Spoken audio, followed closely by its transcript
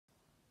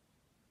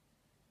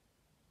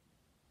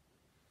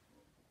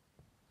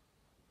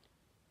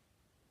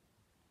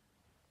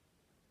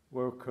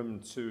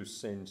Welcome to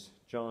Saint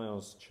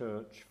Giles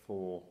Church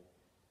for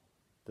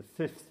the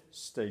fifth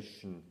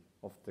station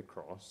of the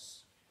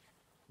cross,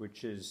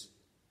 which is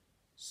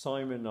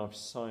Simon of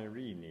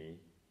Cyrene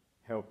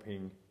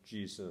helping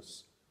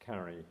Jesus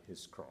carry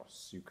his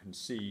cross. You can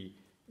see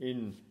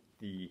in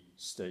the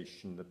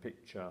station the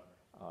picture,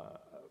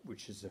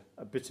 which is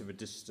a bit of a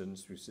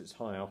distance because it's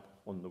high up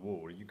on the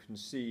wall. You can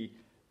see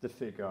the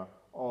figure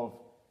of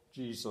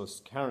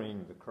Jesus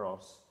carrying the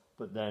cross,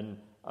 but then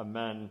a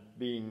man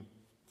being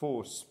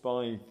forced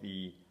by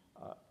the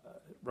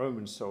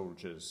Roman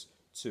soldiers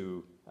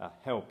to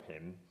help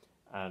him,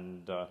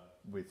 and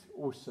with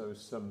also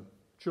some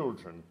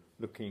children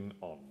looking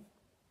on.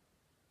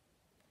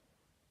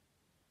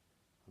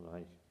 And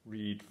I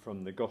read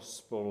from the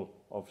Gospel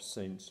of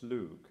St.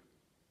 Luke.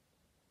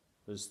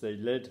 As they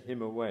led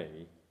him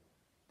away,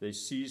 they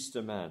seized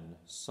a man,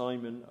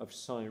 Simon of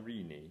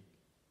Cyrene,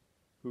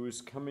 who was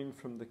coming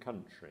from the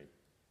country,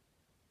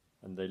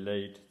 and they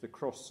laid the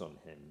cross on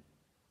him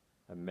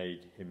and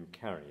made him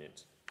carry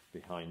it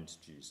behind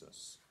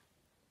Jesus.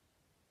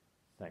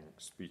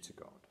 Thanks be to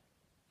God.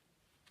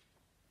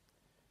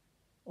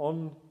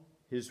 On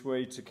his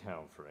way to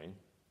Calvary,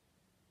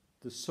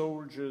 the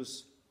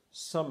soldiers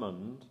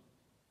summoned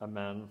a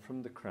man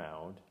from the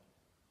crowd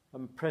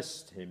and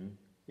pressed him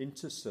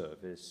into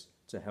service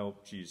to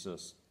help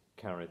Jesus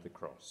carry the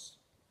cross.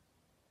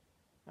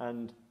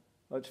 And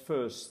at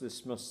first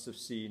this must have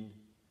seemed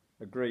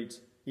a great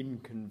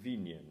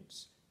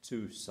inconvenience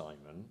to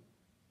Simon.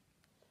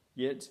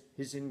 Yet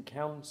his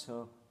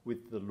encounter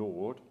with the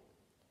Lord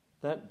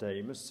that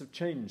day must have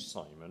changed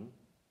Simon,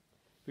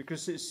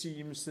 because it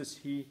seems that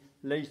he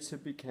later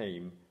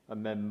became a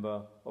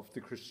member of the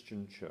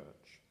Christian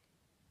church.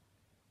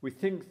 We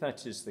think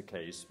that is the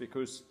case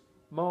because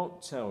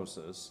Mark tells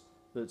us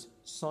that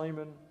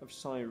Simon of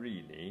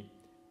Cyrene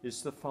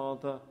is the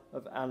father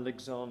of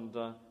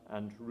Alexander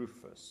and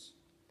Rufus.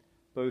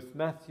 Both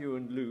Matthew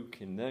and Luke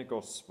in their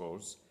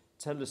Gospels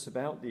tell us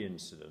about the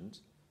incident,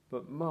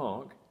 but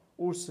Mark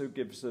also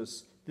gives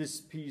us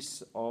this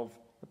piece of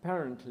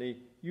apparently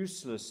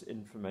useless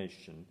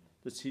information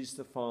that he's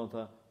the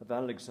father of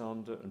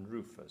Alexander and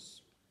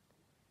Rufus.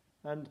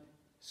 And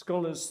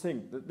scholars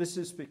think that this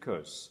is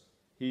because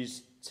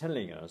he's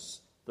telling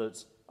us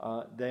that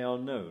they are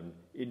known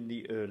in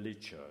the early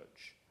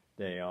church.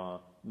 They are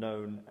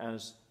known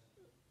as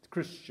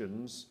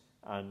Christians,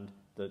 and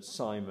that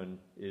Simon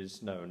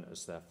is known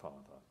as their father.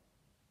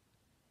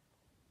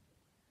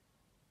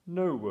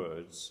 No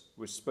words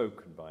were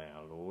spoken by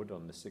our Lord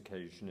on this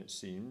occasion, it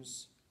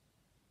seems.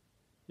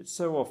 It's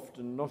so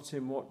often not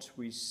in what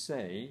we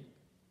say,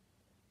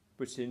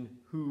 but in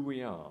who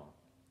we are,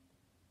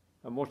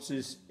 and what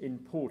is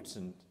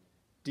important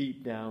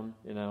deep down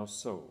in our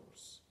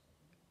souls,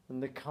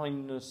 and the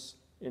kindness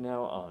in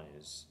our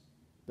eyes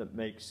that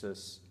makes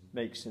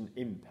an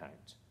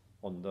impact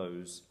on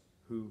those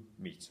who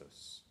meet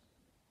us.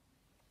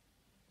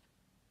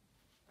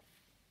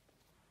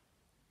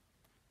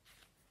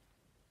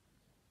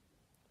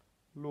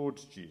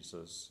 Lord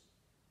Jesus,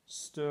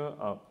 stir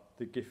up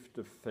the gift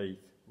of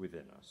faith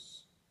within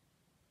us.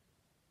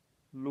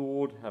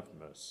 Lord, have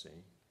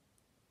mercy.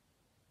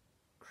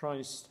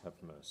 Christ, have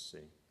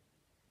mercy.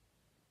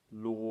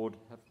 Lord,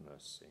 have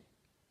mercy.